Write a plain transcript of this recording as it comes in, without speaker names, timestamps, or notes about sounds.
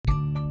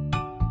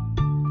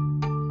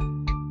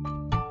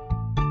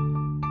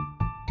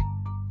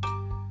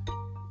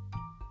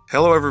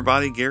Hello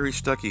everybody, Gary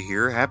Stuckey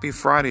here. Happy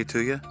Friday to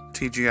you,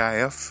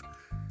 TGIF.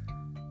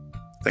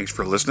 Thanks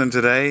for listening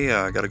today.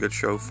 I got a good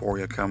show for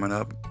you coming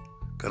up.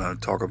 Gonna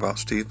talk about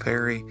Steve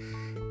Perry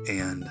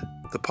and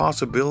the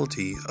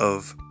possibility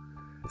of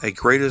a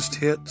greatest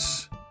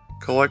hits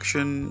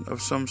collection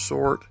of some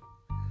sort.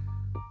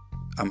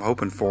 I'm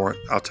hoping for it.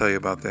 I'll tell you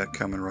about that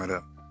coming right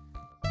up.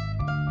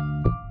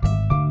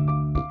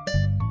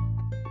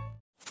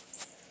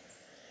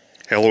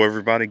 Hello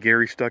everybody,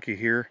 Gary Stuckey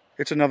here.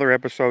 It's another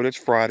episode. It's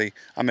Friday.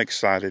 I'm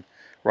excited.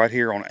 Right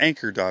here on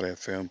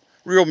Anchor.fm.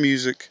 Real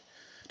music.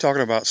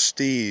 Talking about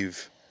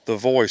Steve, the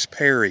voice,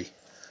 Perry.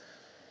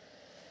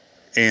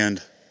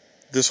 And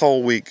this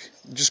whole week,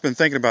 just been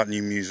thinking about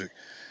new music.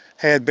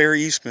 Had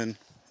Barry Eastman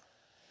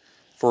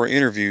for an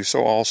interview.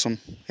 So awesome.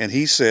 And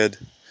he said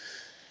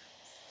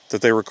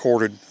that they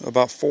recorded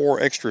about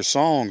 4 extra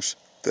songs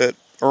that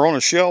are on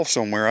a shelf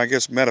somewhere. I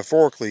guess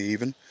metaphorically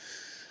even.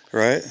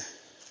 Right?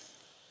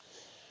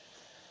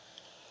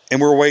 And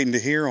we're waiting to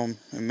hear them,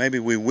 and maybe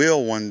we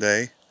will one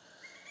day.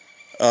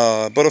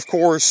 But of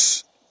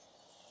course,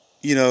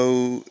 you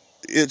know,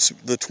 it's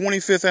the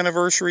 25th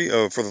anniversary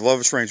of For the Love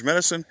of Strange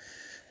Medicine,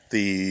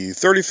 the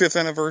 35th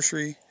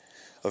anniversary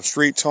of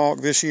Street Talk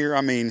this year.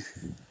 I mean,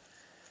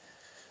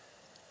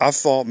 I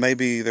thought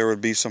maybe there would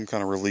be some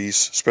kind of release,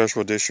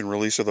 special edition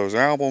release of those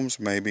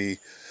albums, maybe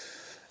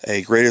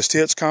a greatest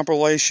hits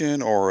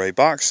compilation or a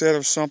box set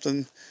of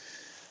something.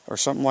 Or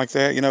something like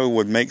that, you know, it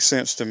would make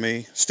sense to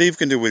me. Steve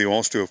can do what he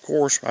wants to, of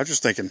course. I'm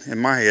just thinking in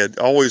my head,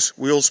 always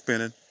wheels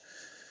spinning.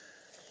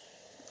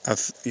 I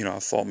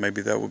thought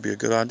maybe that would be a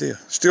good idea.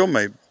 Still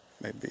maybe,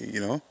 you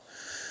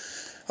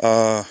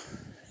know.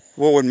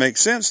 What would make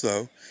sense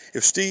though,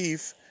 if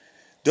Steve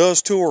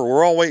does tour,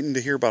 we're all waiting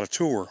to hear about a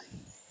tour.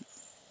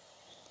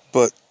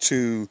 But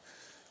to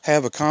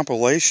have a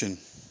compilation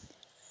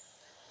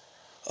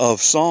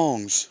of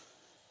songs,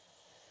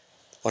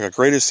 like a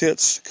greatest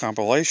hits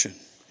compilation,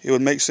 it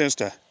would make sense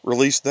to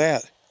release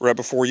that right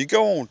before you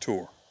go on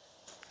tour.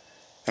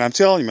 And I'm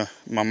telling you,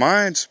 my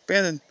mind's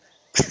spinning.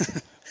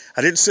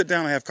 I didn't sit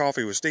down and have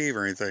coffee with Steve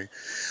or anything.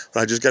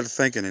 But I just got to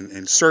thinking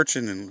and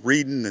searching and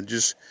reading and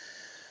just,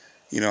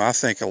 you know, I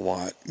think a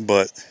lot.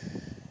 But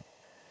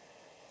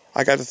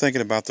I got to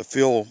thinking about the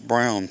Phil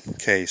Brown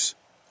case.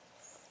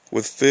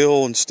 With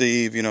Phil and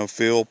Steve, you know,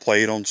 Phil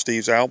played on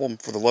Steve's album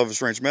For the Love of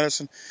Strange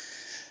Medicine.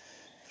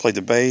 Played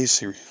the bass.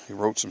 He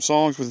wrote some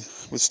songs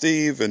with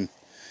Steve, and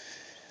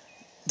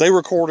they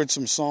recorded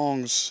some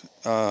songs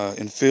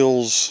in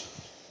Phil's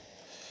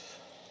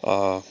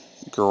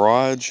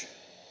garage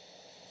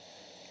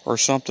or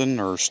something,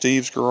 or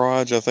Steve's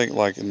garage, I think,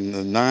 like in the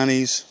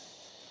 90s.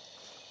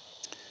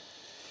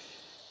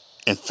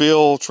 And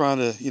Phil trying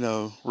to, you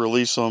know,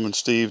 release them, and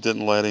Steve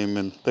didn't let him,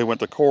 and they went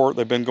to court.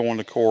 They've been going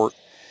to court.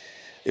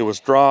 It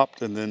was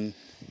dropped, and then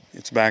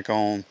it's back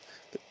on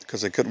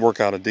because they couldn't work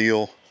out a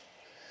deal.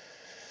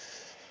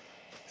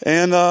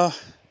 And,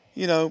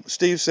 you know,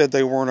 Steve said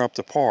they weren't up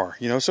to par,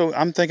 you know, so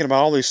I'm thinking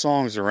about all these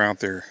songs that are out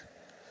there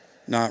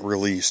not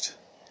released.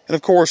 And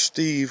of course,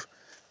 Steve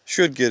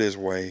should get his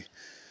way.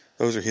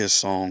 Those are his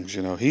songs,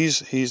 you know,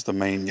 he's the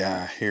main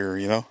guy here,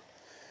 you know.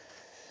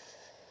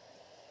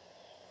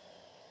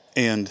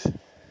 And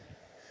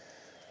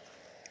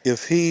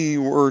if he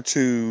were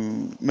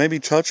to maybe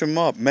touch him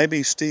up,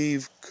 maybe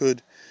Steve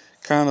could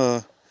kind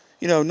of,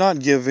 you know, not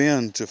give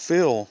in to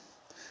Phil,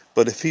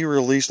 but if he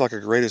released like a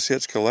greatest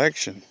hits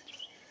collection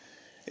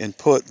and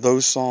put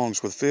those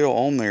songs with Phil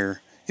on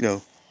there, you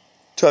know,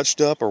 touched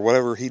up or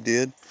whatever he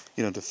did,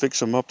 you know, to fix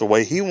them up the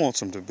way he wants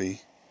them to be,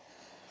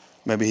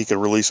 maybe he could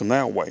release them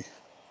that way.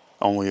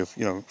 Only if,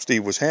 you know,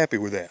 Steve was happy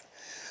with that.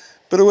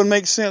 But it would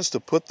make sense to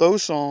put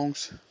those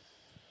songs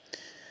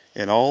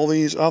and all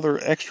these other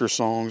extra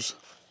songs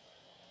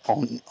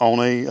on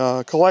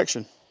a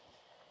collection.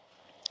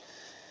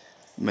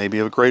 Maybe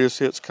a greatest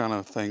hits kind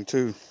of thing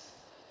too.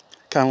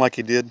 Kind of like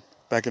he did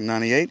back in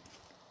 98.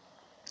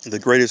 The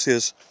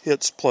greatest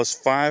hits plus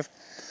 5.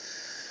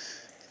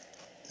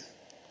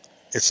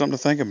 It's something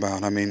to think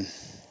about. I mean,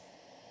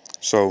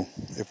 so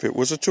if it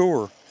was a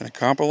tour and a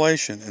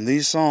compilation and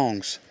these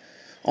songs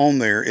on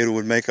there, it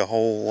would make a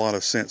whole lot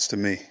of sense to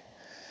me.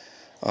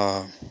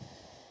 What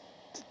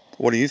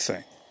do you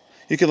think?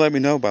 You can let me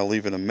know by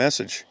leaving a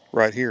message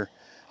right here.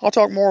 I'll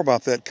talk more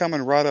about that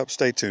coming right up.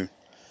 Stay tuned.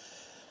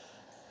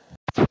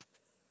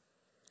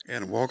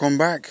 And welcome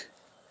back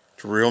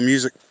to Real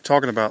Music,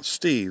 talking about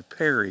Steve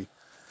Perry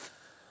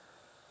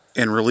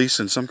and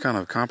releasing some kind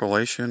of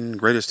compilation,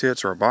 greatest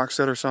hits, or a box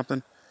set or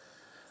something.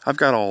 I've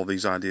got all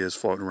these ideas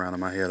floating around in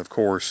my head, of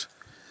course.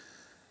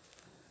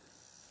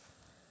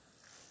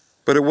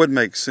 But it would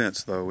make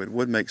sense, though. It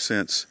would make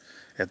sense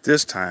at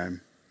this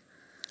time,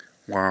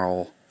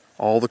 while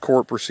all the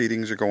court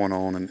proceedings are going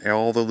on and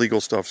all the legal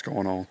stuff's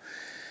going on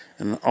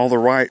and all the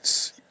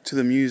rights to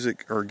the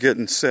music are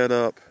getting set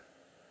up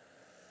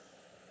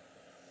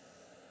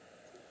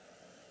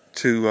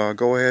to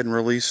go ahead and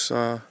release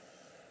a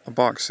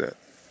box set.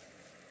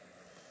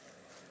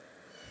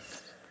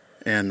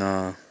 And,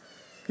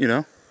 you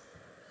know,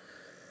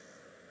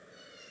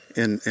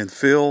 and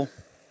Phil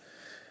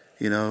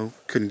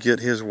couldn't get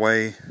his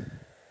way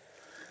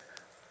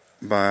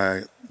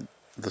by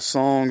the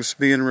songs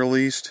being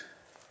released,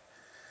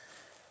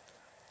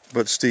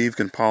 but Steve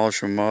can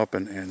polish them up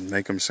and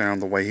make them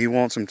sound the way he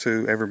wants them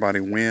to. Everybody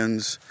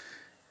wins.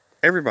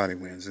 Everybody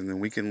wins. And then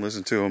we can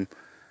listen to them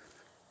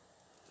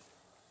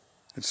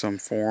in some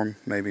form,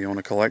 maybe on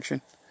a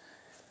collection.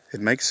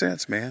 It makes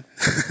sense, man.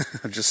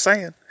 I'm just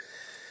saying.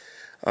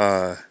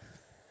 But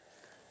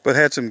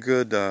had some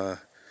good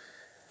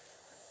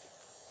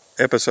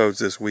episodes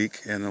this week,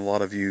 and a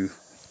lot of you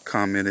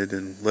commented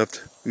and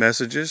left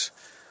messages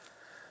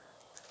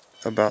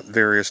about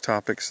various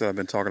topics that I've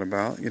been talking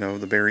about.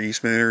 The Barry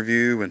Eastman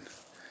interview and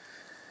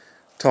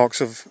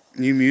talks of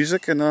new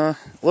music, and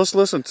let's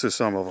listen to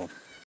some of them.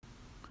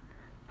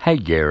 Hey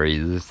Gary,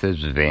 this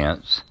is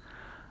Vince.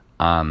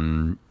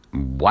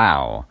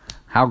 Wow,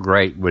 how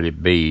great would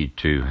it be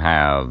to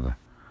have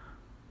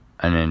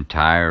an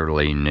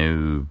entirely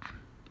new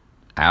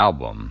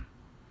album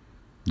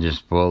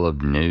just full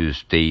of new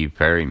Steve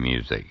Perry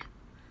music?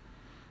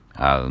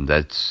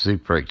 That's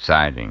super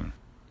exciting.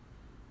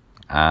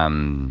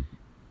 I'm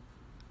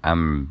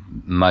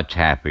much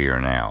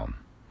happier now.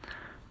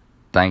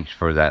 Thanks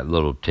for that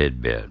little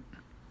tidbit.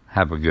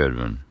 Have a good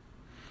one.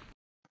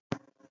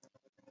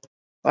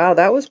 Wow,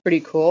 that was pretty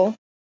cool.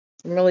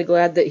 I'm really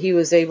glad that he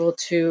was able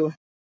to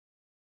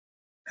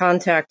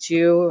contact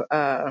you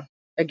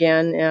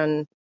again,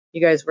 and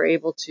you guys were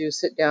able to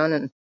sit down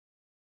and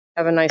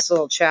have a nice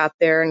little chat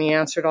there, and he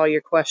answered all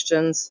your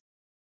questions.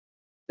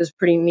 It was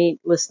pretty neat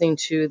listening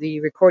to the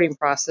recording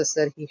process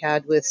that he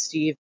had with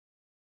Steve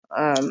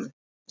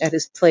at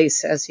his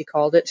place, as he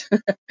called it,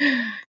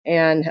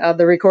 and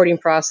the recording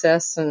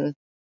process and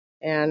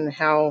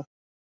how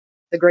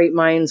the great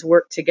minds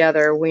work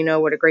together. We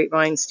know what a great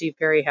mind Steve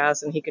Perry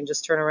has, and he can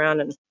just turn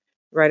around and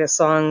write a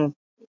song,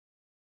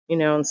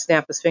 and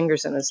snap his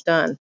fingers and it's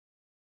done.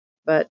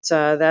 But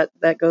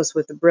that goes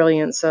with the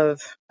brilliance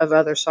of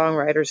other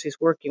songwriters he's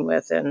working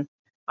with, and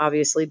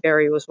obviously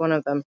Barry was one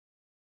of them.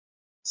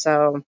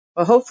 So,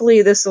 well,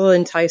 hopefully this will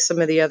entice some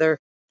of the other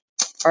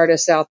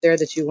artists out there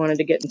that you wanted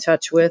to get in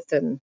touch with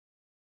and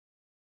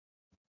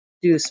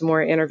do some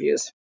more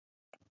interviews.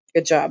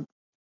 Good job.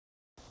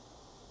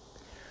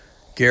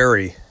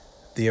 Gary,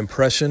 the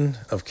impression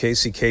of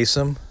Casey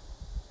Kasem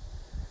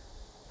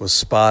was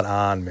spot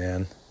on,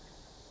 man.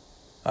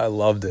 I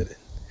loved it.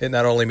 It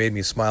not only made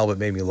me smile, but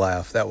made me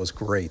laugh. That was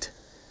great.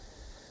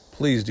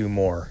 Please do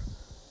more.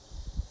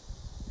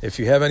 If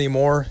you have any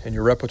more in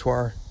your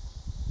repertoire,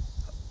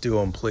 do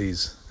them,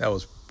 please. That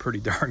was pretty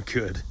darn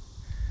good.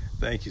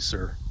 Thank you,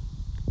 sir.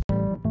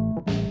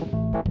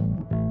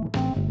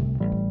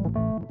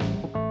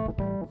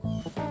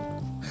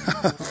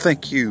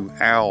 Thank you,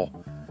 Al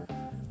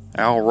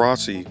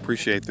Rossi.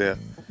 Appreciate that.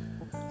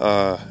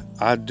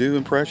 I do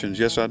impressions.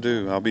 Yes, I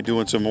do. I'll be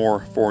doing some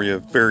more for you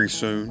very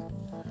soon.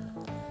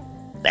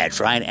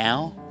 That's right,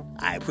 Al.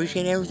 I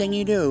appreciate everything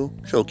you do,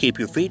 so keep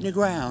your feet in the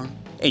ground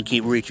and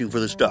keep reaching for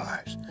the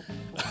stars.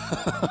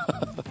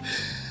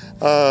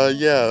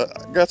 Yeah,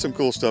 got some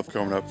cool stuff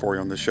coming up for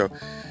you on this show.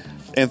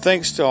 And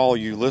thanks to all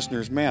you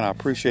listeners, man, I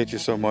appreciate you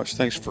so much.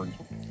 Thanks for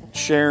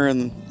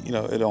sharing,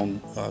 it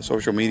on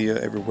social media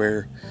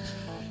everywhere.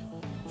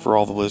 For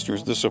all the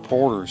listeners, the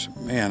supporters,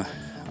 man,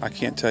 I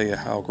can't tell you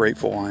how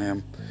grateful I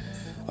am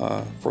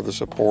for the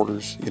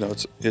supporters.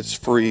 It's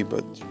free,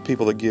 but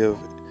people that give,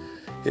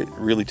 it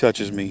really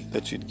touches me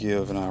that you'd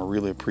give, and I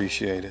really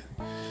appreciate it.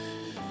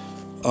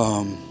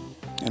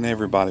 And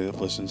everybody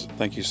that listens,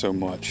 thank you so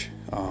much.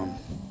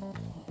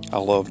 I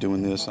love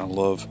doing this. I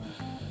love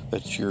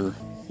that you're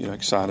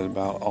excited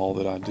about all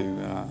that I do,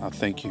 and I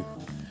thank you.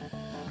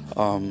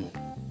 And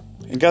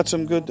got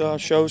some good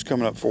shows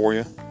coming up for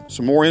you.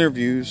 Some more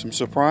interviews, some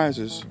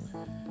surprises.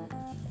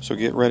 So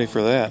get ready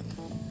for that.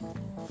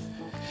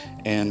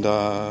 And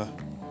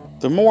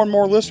the more and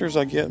more listeners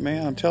I get,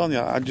 man, I'm telling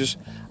you, I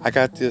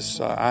got this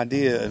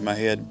idea in my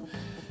head,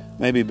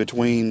 maybe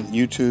between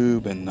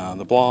YouTube and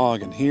the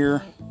blog and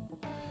here.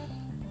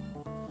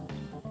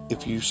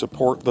 If you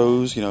support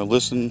those,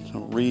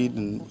 listen, read,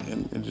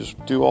 and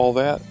just do all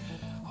that,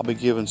 I'll be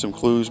giving some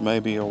clues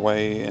maybe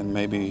away and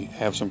maybe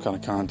have some kind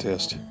of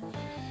contest.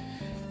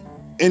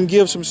 And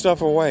give some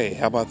stuff away.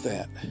 How about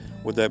that?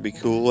 Would that be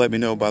cool? Let me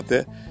know about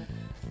that.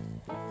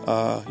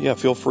 Yeah,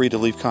 feel free to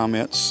leave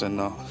comments and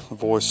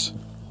voice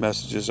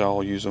messages.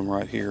 I'll use them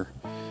right here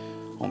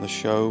on the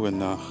show.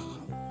 And I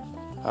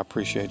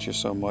appreciate you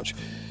so much.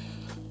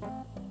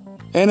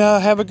 And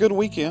have a good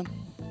weekend.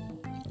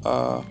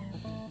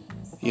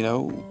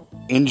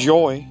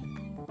 Enjoy.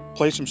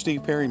 Play some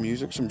Steve Perry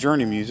music, some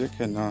Journey music,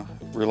 and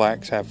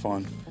relax, have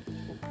fun,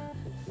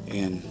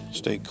 and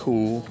stay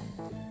cool.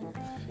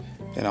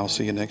 And I'll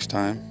see you next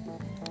time.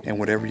 And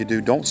whatever you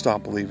do, don't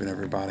stop believing,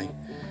 everybody.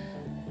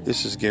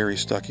 This is Gary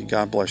Stuckey.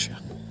 God bless you.